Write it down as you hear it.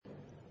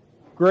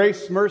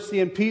Grace, mercy,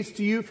 and peace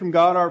to you from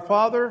God our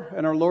Father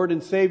and our Lord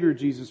and Savior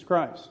Jesus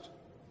Christ.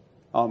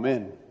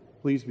 Amen.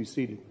 Please be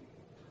seated.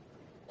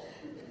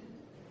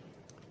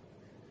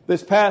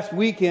 This past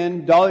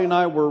weekend, Dolly and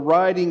I were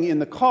riding in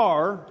the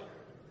car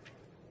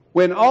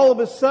when all of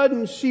a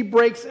sudden she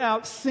breaks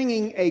out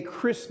singing a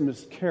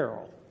Christmas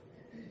carol.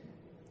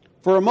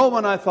 For a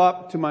moment I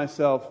thought to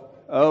myself,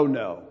 oh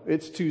no,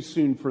 it's too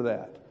soon for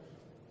that.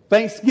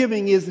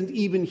 Thanksgiving isn't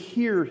even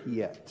here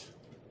yet.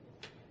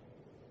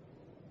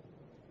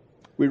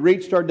 We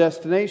reached our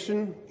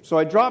destination, so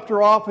I dropped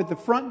her off at the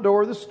front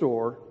door of the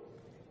store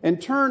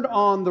and turned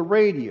on the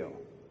radio.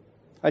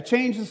 I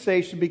changed the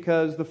station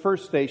because the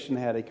first station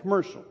had a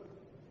commercial.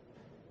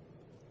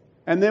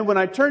 And then when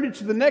I turned it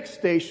to the next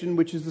station,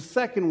 which is the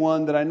second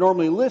one that I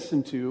normally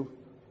listen to,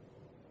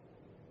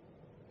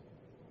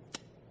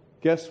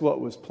 guess what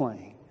was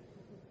playing?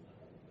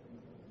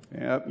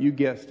 Yep, you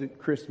guessed it,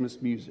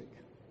 Christmas music.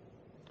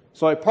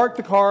 So I parked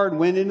the car and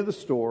went into the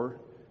store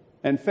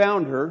and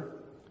found her.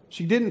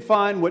 She didn't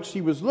find what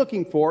she was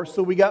looking for,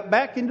 so we got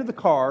back into the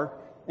car,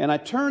 and I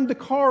turned the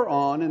car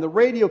on, and the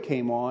radio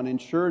came on, and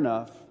sure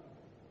enough,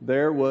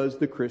 there was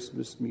the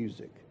Christmas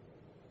music.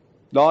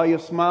 Dahlia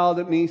smiled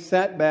at me,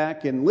 sat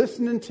back, and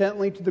listened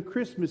intently to the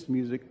Christmas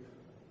music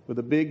with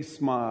a big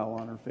smile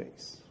on her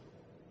face.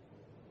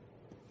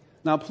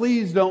 Now,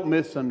 please don't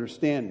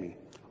misunderstand me.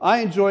 I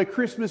enjoy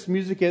Christmas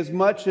music as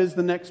much as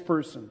the next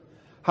person.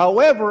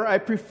 However, I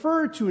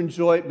prefer to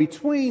enjoy it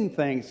between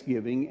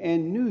Thanksgiving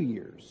and New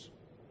Year's,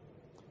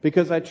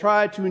 because I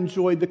try to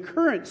enjoy the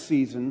current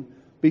season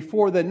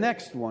before the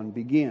next one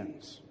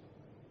begins.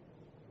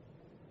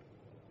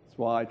 That's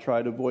why I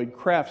try to avoid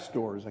craft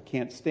stores. I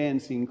can't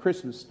stand seeing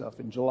Christmas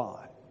stuff in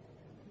July.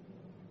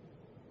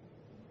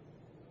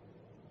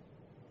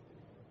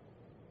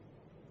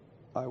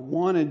 I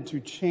wanted to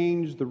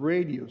change the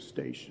radio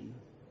station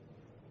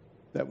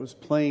that was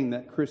playing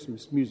that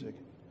Christmas music,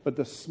 but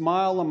the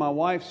smile on my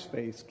wife's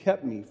face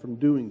kept me from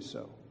doing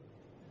so.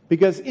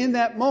 Because in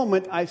that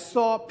moment, I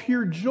saw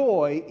pure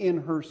joy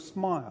in her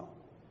smile.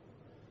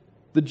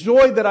 The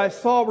joy that I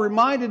saw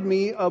reminded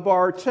me of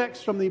our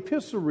text from the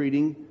epistle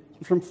reading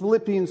from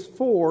Philippians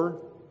 4,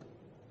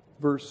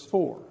 verse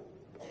 4.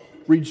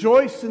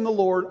 Rejoice in the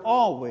Lord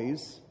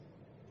always.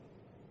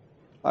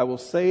 I will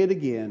say it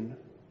again,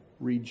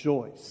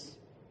 rejoice.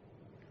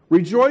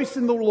 Rejoice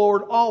in the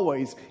Lord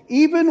always.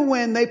 Even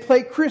when they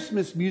play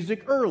Christmas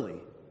music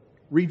early,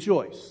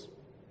 rejoice.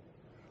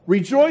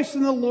 Rejoice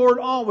in the Lord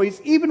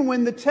always, even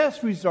when the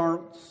test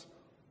results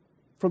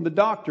from the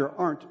doctor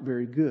aren't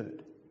very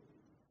good.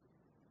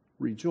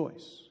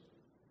 Rejoice.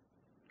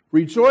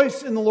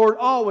 Rejoice in the Lord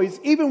always,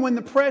 even when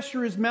the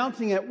pressure is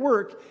mounting at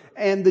work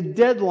and the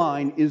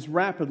deadline is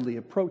rapidly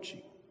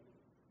approaching.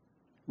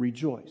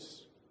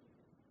 Rejoice.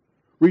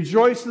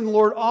 Rejoice in the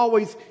Lord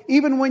always,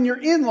 even when your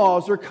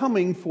in-laws are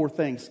coming for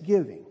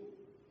Thanksgiving.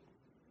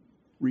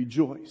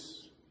 Rejoice.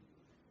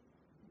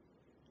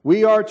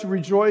 We are to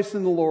rejoice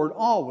in the Lord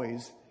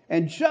always.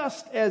 And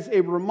just as a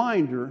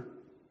reminder,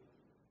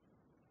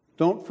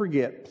 don't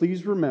forget,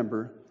 please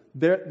remember,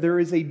 there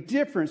is a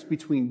difference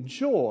between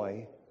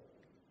joy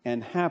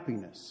and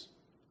happiness.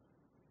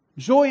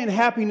 Joy and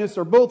happiness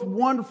are both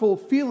wonderful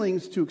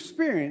feelings to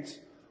experience,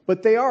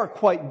 but they are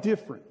quite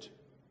different.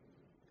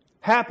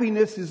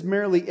 Happiness is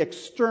merely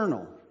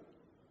external,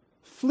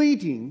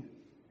 fleeting,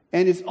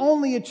 and is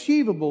only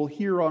achievable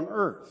here on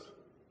earth.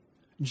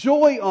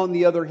 Joy, on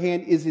the other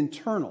hand, is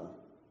internal,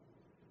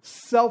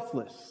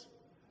 selfless,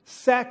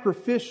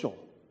 sacrificial,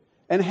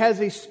 and has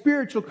a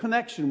spiritual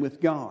connection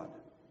with God.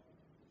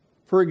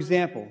 For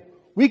example,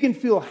 we can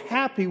feel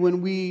happy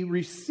when we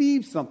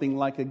receive something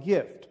like a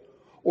gift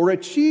or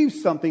achieve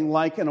something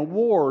like an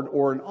award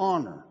or an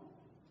honor.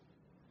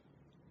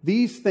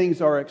 These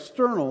things are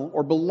external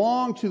or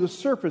belong to the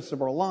surface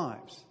of our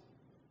lives.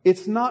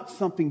 It's not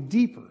something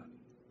deeper,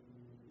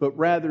 but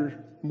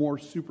rather more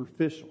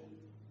superficial.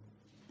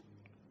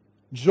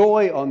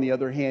 Joy, on the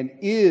other hand,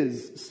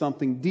 is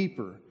something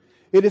deeper.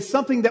 It is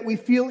something that we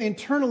feel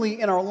internally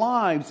in our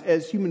lives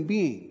as human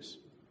beings.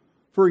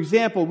 For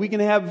example, we can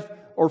have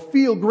or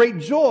feel great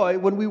joy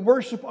when we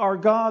worship our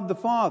God the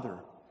Father.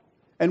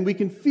 And we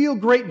can feel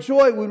great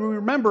joy when we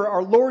remember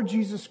our Lord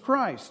Jesus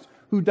Christ,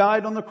 who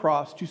died on the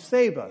cross to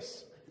save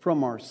us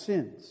from our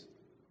sins.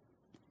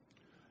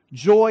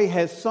 Joy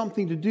has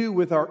something to do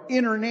with our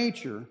inner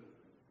nature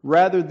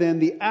rather than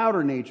the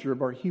outer nature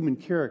of our human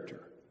character.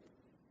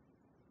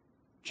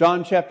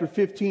 John chapter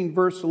 15,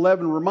 verse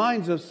 11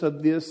 reminds us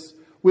of this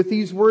with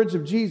these words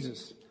of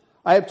Jesus.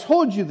 I have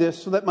told you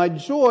this so that my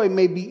joy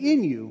may be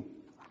in you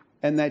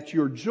and that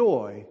your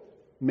joy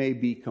may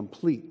be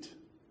complete.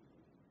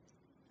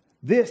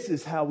 This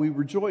is how we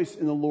rejoice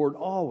in the Lord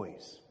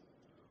always.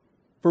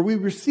 For we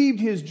received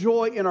His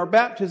joy in our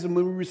baptism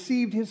when we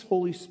received His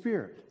Holy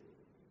Spirit.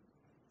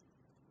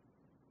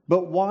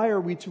 But why are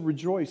we to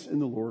rejoice in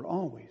the Lord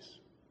always?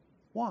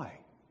 Why?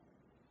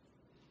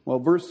 Well,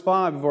 verse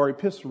 5 of our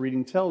epistle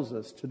reading tells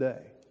us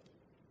today.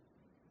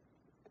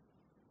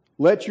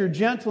 Let your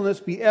gentleness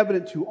be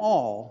evident to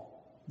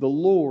all. The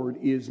Lord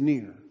is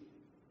near.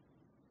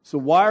 So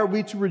why are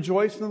we to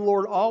rejoice in the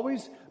Lord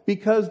always?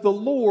 Because the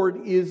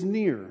Lord is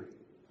near.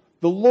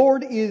 The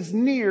Lord is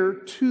near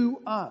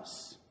to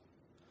us.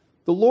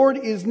 The Lord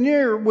is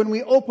near when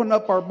we open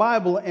up our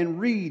Bible and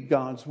read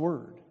God's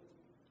Word.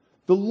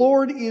 The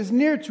Lord is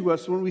near to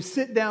us when we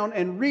sit down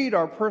and read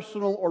our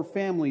personal or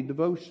family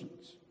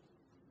devotions.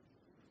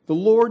 The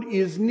Lord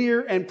is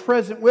near and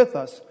present with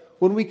us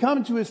when we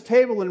come to His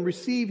table and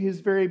receive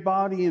His very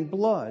body and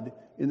blood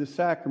in the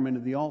sacrament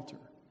of the altar.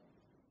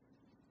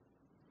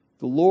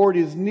 The Lord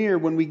is near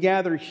when we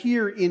gather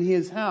here in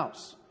His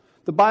house.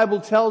 The Bible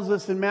tells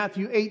us in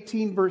Matthew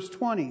 18, verse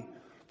 20,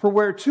 "For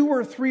where 2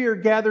 or 3 are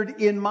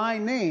gathered in my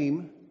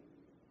name,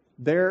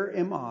 there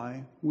am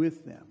I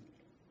with them."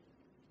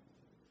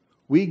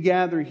 We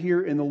gather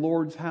here in the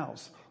Lord's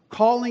house,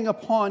 calling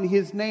upon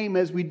His name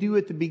as we do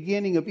at the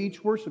beginning of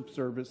each worship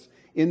service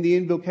in the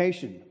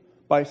invocation,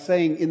 by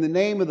saying, "In the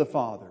name of the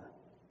Father,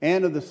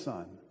 and of the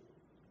Son,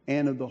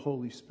 and of the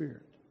Holy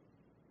Spirit."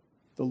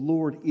 The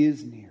Lord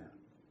is near.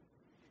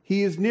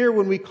 He is near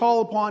when we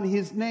call upon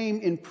His name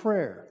in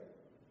prayer.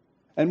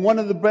 And one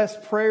of the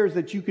best prayers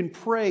that you can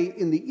pray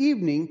in the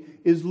evening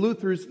is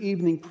Luther's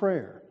evening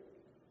prayer.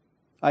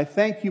 "I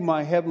thank you,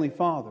 my heavenly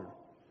Father,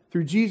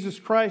 through Jesus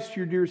Christ,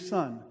 your dear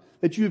Son,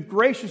 that you have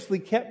graciously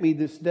kept me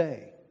this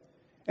day.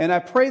 And I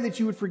pray that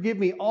you would forgive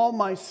me all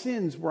my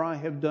sins where I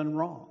have done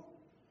wrong,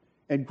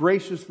 and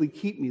graciously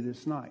keep me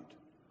this night.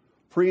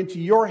 For into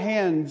your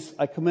hands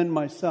I commend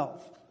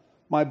myself,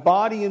 my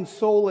body and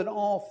soul and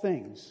all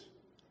things.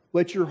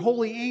 Let your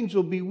holy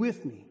angel be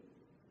with me,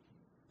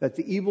 that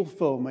the evil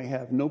foe may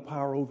have no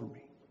power over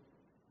me."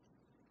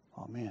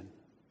 Amen.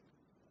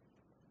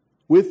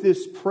 With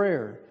this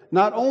prayer,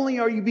 not only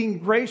are you being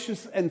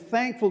gracious and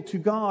thankful to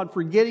God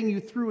for getting you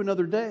through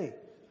another day,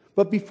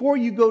 but before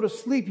you go to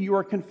sleep, you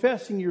are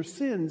confessing your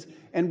sins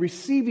and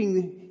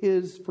receiving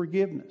His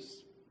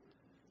forgiveness.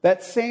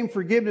 That same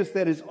forgiveness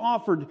that is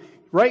offered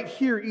right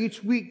here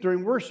each week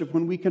during worship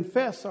when we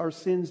confess our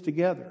sins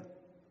together.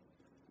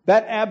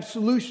 That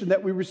absolution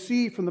that we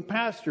receive from the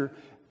pastor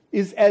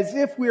is as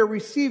if we are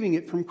receiving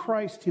it from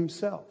Christ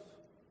Himself.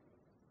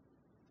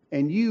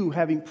 And you,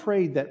 having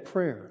prayed that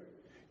prayer,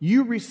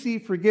 you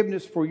receive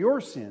forgiveness for your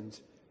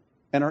sins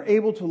and are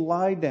able to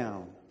lie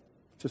down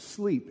to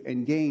sleep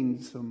and gain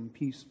some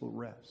peaceful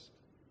rest.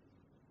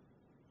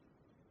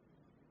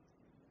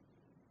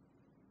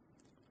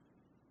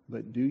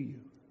 But do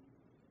you?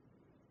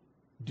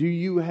 Do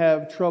you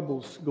have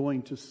troubles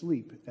going to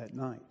sleep at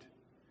night?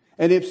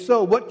 And if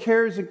so, what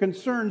cares and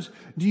concerns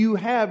do you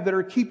have that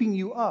are keeping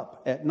you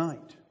up at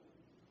night?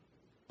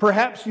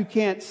 Perhaps you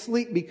can't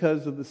sleep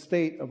because of the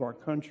state of our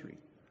country,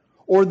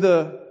 or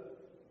the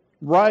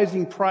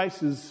rising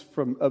prices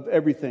of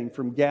everything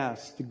from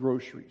gas to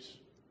groceries,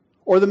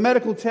 or the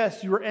medical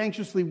tests you are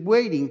anxiously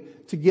waiting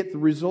to get the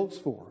results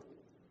for.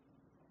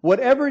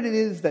 Whatever it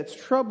is that's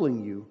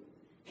troubling you,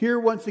 hear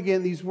once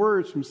again these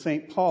words from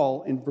St.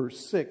 Paul in verse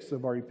 6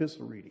 of our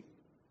epistle reading.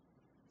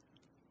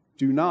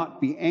 "Do not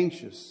be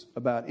anxious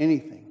about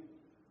anything,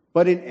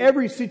 but in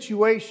every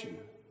situation,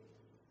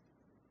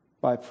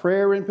 by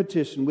prayer and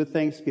petition with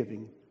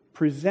thanksgiving,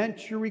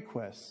 present your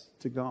requests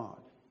to God."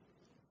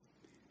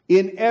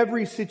 In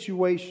every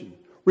situation,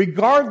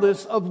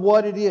 regardless of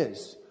what it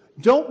is,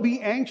 don't be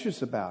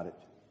anxious about it.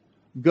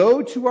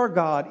 Go to our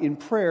God in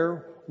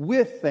prayer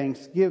with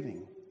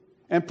thanksgiving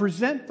and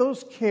present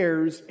those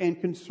cares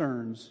and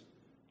concerns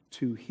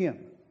to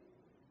Him.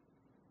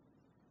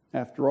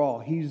 After all,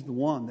 He's the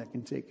one that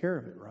can take care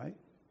of it, right?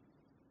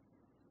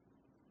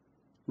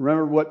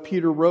 Remember what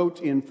Peter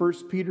wrote in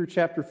 1 Peter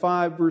chapter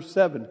 5, verse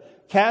 7.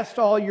 "Cast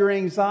all your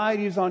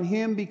anxieties on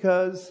Him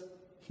because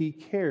He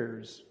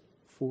cares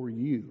for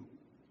you."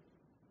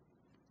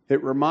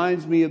 It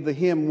reminds me of the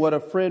hymn, "What a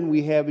Friend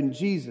We Have in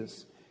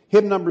Jesus."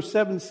 Hymn number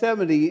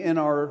 770 in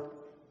our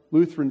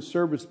Lutheran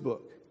service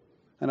book.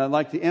 And I'd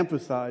like to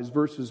emphasize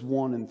verses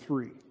 1 and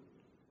 3.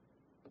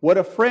 What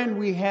a friend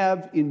we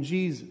have in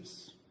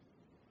Jesus.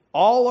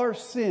 All our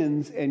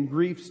sins and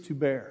griefs to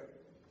bear.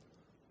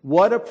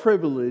 What a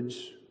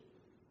privilege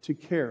to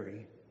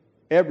carry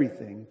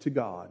everything to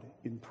God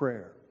in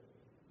prayer.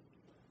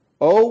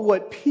 Oh,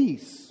 what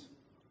peace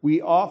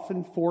we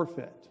often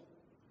forfeit.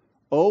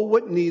 Oh,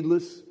 what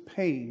needless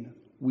pain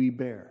we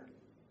bear.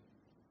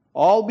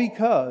 All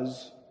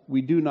because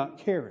we do not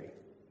carry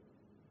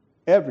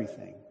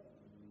everything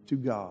to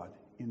God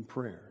in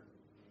prayer.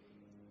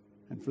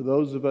 And for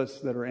those of us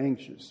that are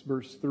anxious,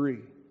 verse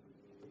 3.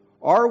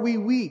 Are we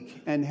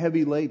weak and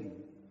heavy laden,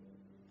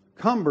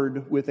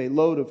 cumbered with a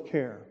load of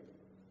care?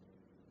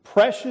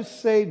 Precious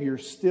Savior,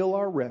 still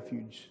our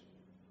refuge,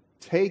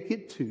 take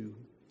it to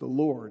the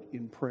Lord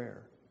in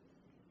prayer.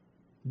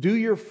 Do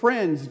your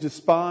friends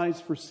despise,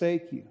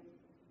 forsake you?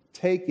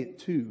 Take it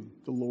to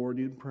the Lord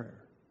in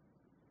prayer.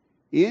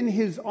 In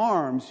His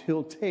arms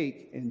He'll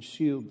take and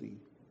shield thee.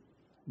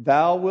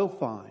 Thou wilt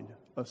find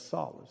a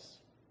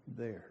solace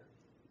there.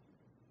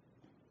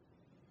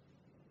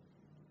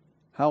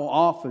 How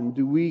often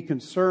do we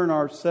concern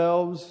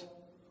ourselves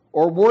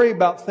or worry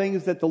about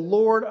things that the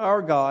Lord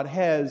our God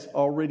has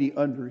already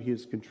under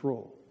His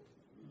control?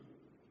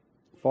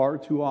 Far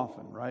too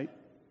often, right?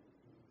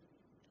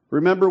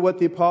 Remember what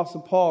the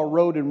Apostle Paul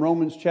wrote in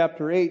Romans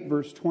chapter 8,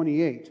 verse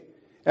 28.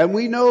 And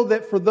we know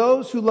that for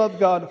those who love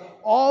God,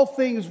 all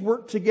things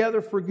work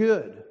together for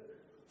good,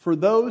 for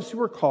those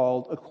who are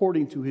called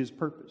according to His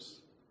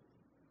purpose.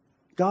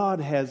 God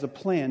has a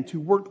plan to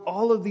work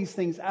all of these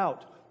things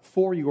out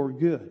for your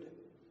good.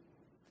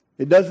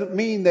 It doesn't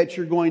mean that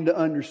you're going to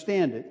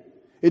understand it.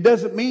 It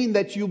doesn't mean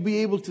that you'll be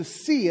able to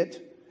see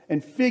it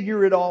and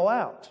figure it all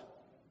out.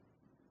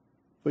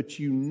 But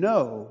you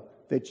know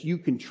that you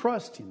can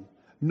trust Him,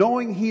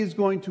 knowing He is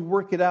going to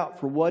work it out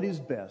for what is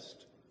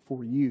best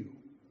for you.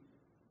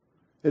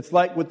 It's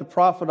like what the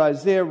prophet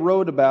Isaiah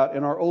wrote about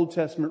in our Old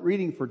Testament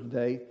reading for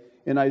today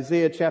in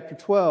Isaiah chapter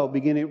 12,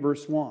 beginning at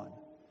verse 1.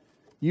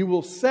 You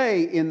will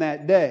say in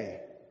that day,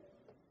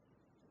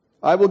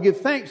 I will give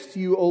thanks to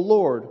you, O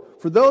Lord,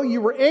 for though you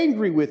were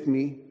angry with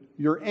me,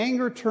 your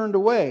anger turned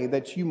away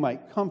that you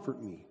might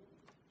comfort me.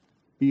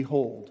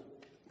 Behold,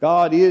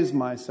 God is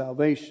my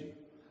salvation.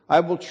 I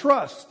will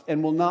trust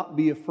and will not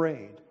be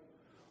afraid.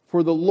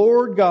 For the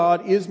Lord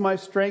God is my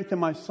strength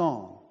and my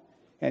song,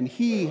 and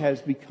He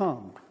has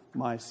become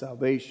my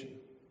salvation.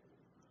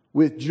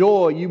 With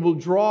joy you will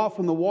draw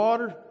from the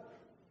water,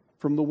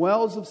 from the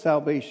wells of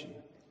salvation,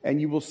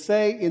 and you will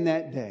say in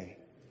that day,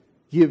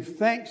 give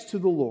thanks to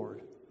the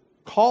Lord,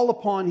 call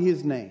upon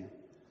His name,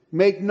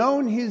 make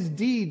known His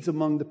deeds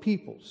among the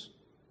peoples,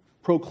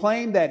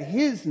 proclaim that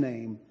His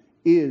name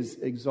is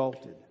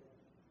exalted.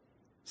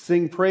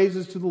 Sing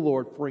praises to the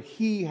Lord, for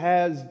He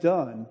has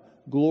done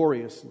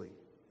gloriously.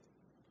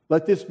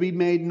 Let this be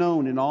made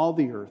known in all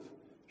the earth.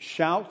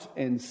 Shout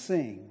and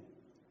sing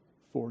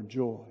for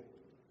joy.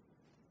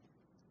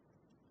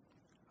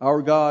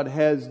 Our God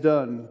has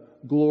done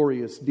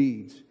glorious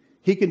deeds.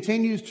 He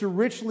continues to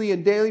richly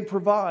and daily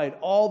provide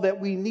all that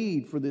we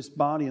need for this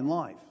body and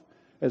life,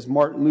 as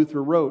Martin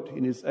Luther wrote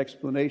in his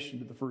explanation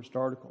to the first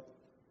article.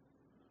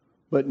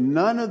 But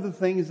none of the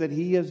things that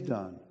He has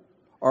done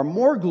are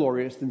more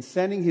glorious than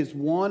sending His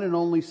one and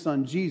only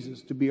Son,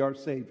 Jesus, to be our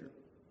Savior.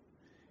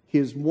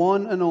 His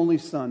one and only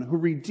Son, who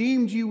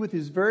redeemed you with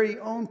His very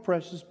own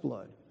precious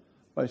blood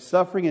by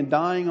suffering and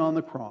dying on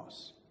the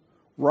cross,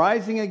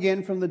 rising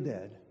again from the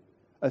dead,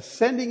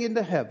 ascending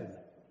into heaven,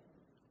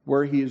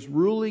 where He is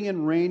ruling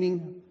and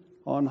reigning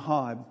on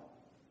high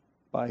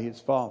by His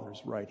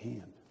Father's right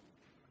hand.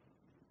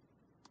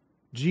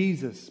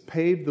 Jesus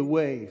paved the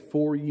way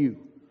for you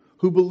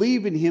who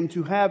believe in Him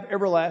to have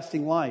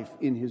everlasting life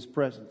in His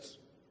presence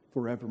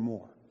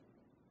forevermore.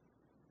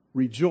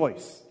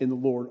 Rejoice in the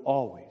Lord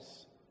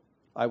always.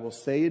 I will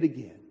say it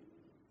again.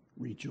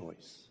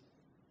 Rejoice.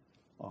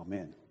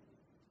 Amen.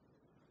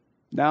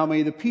 Now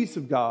may the peace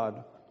of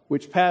God,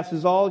 which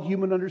passes all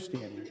human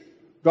understanding,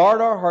 guard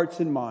our hearts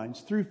and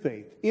minds through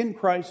faith in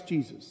Christ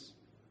Jesus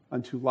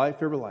unto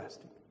life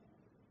everlasting.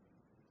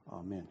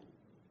 Amen.